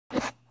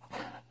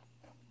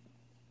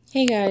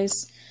Hey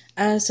guys,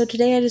 so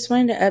today I just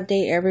wanted to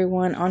update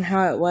everyone on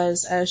how it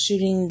was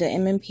shooting the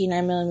M&P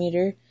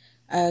 9mm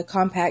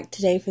compact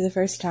today for the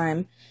first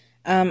time.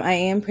 I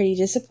am pretty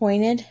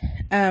disappointed.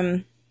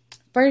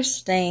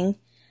 First thing,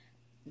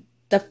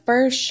 the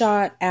first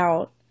shot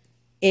out,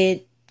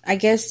 I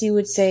guess you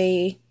would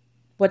say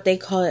what they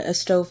call it, a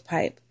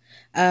stovepipe.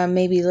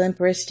 Maybe limp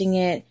wristing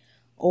it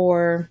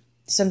or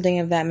something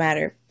of that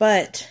matter.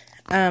 But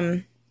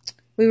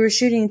we were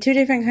shooting two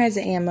different kinds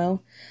of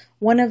ammo.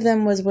 One of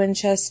them was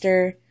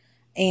Winchester,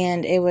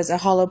 and it was a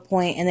hollow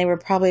point, and they were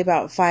probably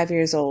about 5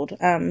 years old.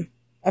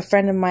 A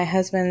friend of my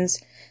husband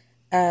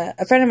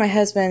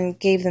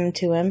gave them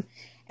to him,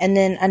 and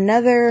then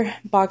another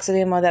box of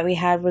ammo that we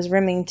had was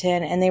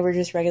Remington, and they were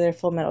just regular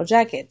full metal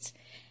jackets.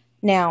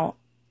 Now,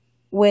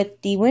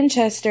 with the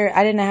Winchester,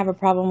 I didn't have a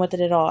problem with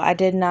it at all. I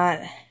did not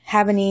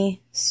have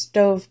any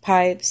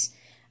stovepipes.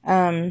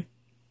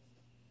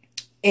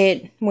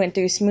 It went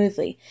through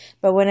smoothly.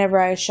 But whenever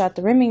I shot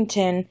the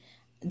Remington,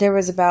 there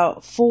was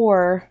about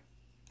 4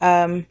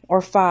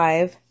 or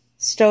 5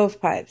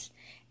 stovepipes.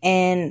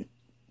 And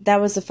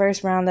that was the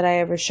first round that I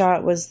ever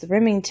shot, was the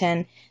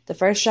Remington. The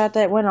first shot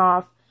that went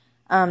off,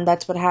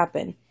 that's what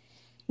happened.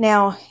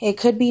 Now, it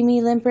could be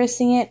me limp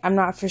wristing it. I'm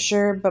not for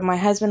sure, but my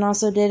husband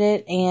also did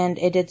it, and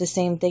it did the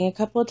same thing a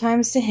couple of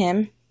times to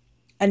him.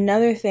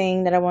 Another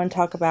thing that I want to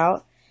talk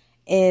about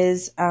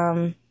is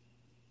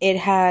it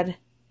had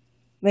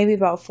maybe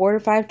about 4 to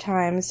 5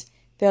 times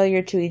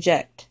failure to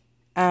eject,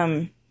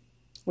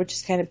 which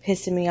is kind of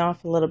pissing me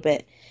off a little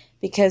bit,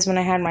 because when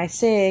I had my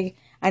SIG,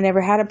 I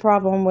never had a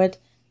problem with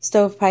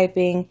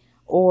stovepiping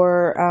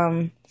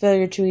or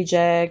failure to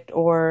eject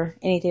or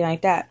anything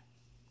like that.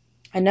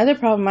 Another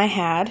problem I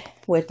had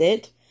with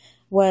it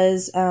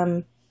was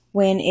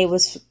when it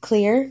was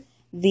clear,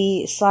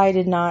 the slide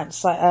did not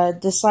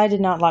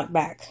lock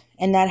back,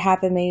 and that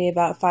happened maybe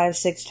about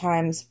 5-6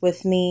 times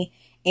with me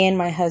and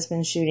my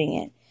husband shooting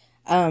it.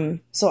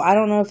 So I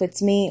don't know if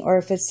it's me or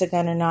if it's the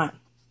gun or not.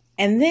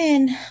 And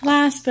then,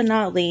 last but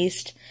not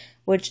least,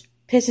 which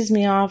pisses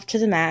me off to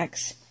the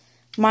max,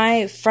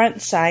 my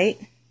front sight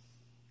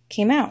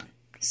came out.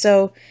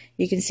 So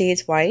you can see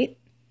it's white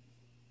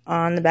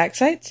on the back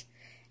sights,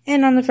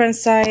 and on the front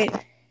sight,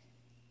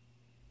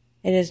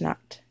 it is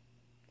not.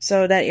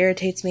 So that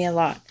irritates me a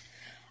lot.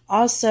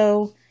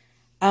 Also,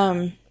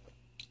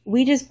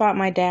 we just bought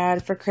my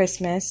dad for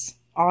Christmas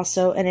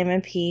also an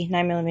M&P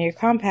 9mm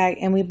compact,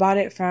 and we bought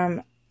it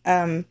from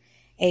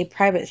a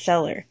private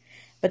seller.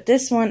 But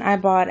this one I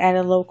bought at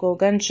a local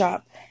gun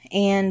shop,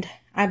 and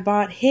I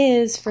bought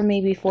his for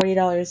maybe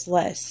 $40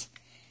 less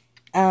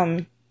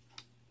than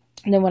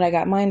what I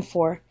got mine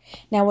for.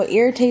 Now, what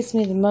irritates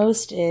me the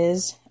most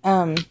is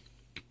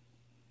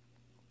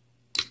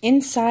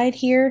inside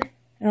here,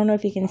 I don't know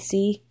if you can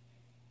see.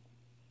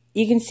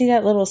 You can see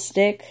that little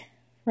stick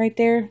right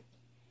there.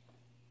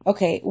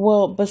 Okay,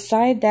 well,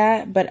 beside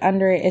that, but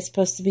under it, is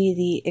supposed to be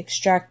the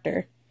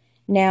extractor.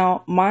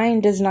 Now, mine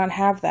does not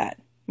have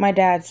that. My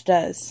dad's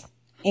does.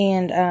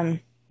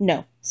 And,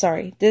 no,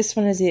 sorry. This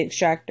one is the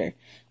extractor,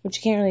 which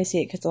you can't really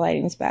see it because the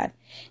lighting's bad.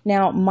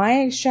 Now,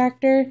 my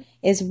extractor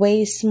is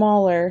way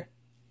smaller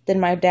than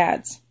my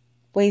dad's.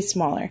 Way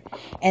smaller.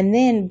 And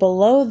then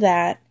below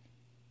that,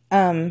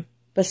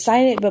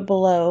 beside it but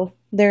below,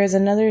 there is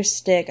another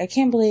stick. I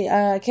can't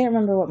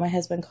remember what my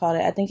husband called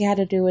it. I think it had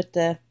to do with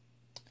the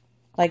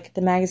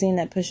magazine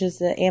that pushes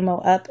the ammo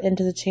up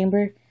into the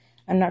chamber.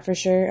 I'm not for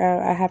sure.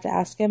 I have to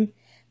ask him.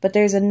 But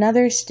there's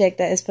another stick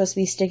that is supposed to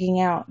be sticking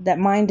out that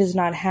mine does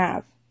not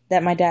have,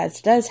 that my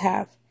dad's does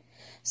have.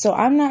 So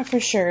I'm not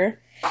for sure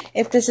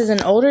if this is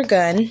an older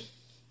gun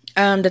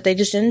that they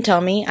just didn't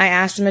tell me. I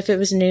asked them if it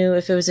was new,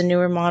 if it was a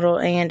newer model,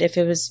 and if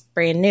it was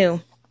brand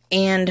new.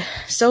 And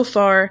so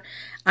far,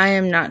 I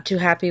am not too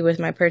happy with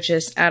my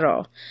purchase at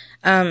all.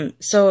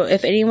 So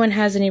if anyone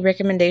has any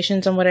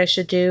recommendations on what I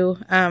should do,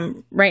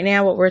 right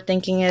now what we're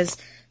thinking is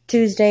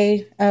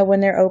Tuesday,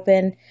 when they're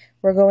open,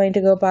 we're going to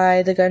go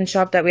by the gun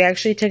shop that we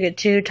actually took it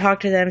to,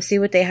 talk to them, see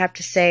what they have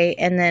to say,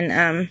 and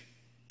then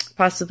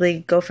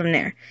possibly go from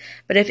there.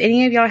 But if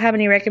any of y'all have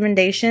any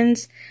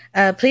recommendations,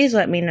 please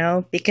let me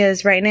know,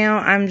 because right now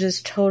I'm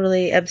just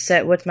totally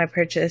upset with my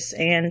purchase,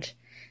 and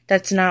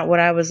that's not what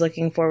I was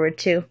looking forward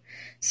to.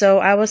 So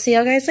I will see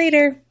y'all guys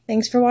later.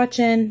 Thanks for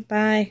watching.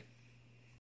 Bye.